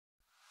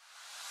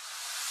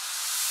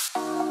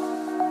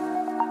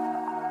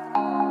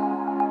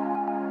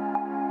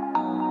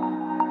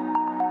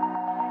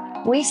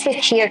we sit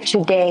here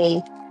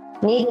today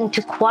needing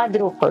to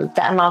quadruple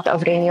the amount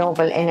of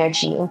renewable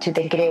energy into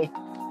the grid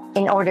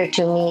in order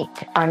to meet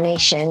our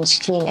nation's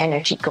clean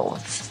energy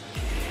goals.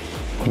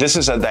 This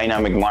is a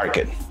dynamic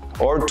market.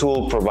 Our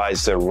tool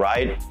provides the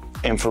right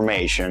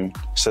information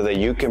so that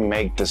you can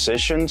make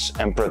decisions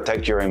and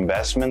protect your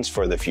investments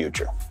for the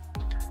future.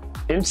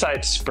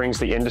 Insights brings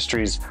the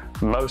industry's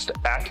most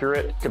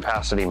accurate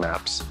capacity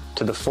maps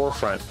to the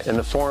forefront in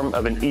the form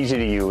of an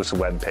easy-to-use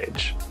web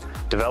page.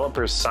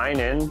 Developers sign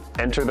in,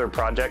 enter their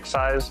project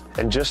size,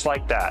 and just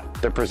like that,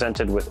 they're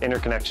presented with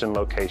interconnection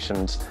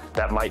locations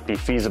that might be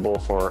feasible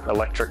for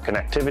electric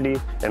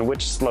connectivity and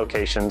which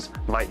locations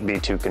might be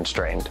too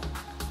constrained.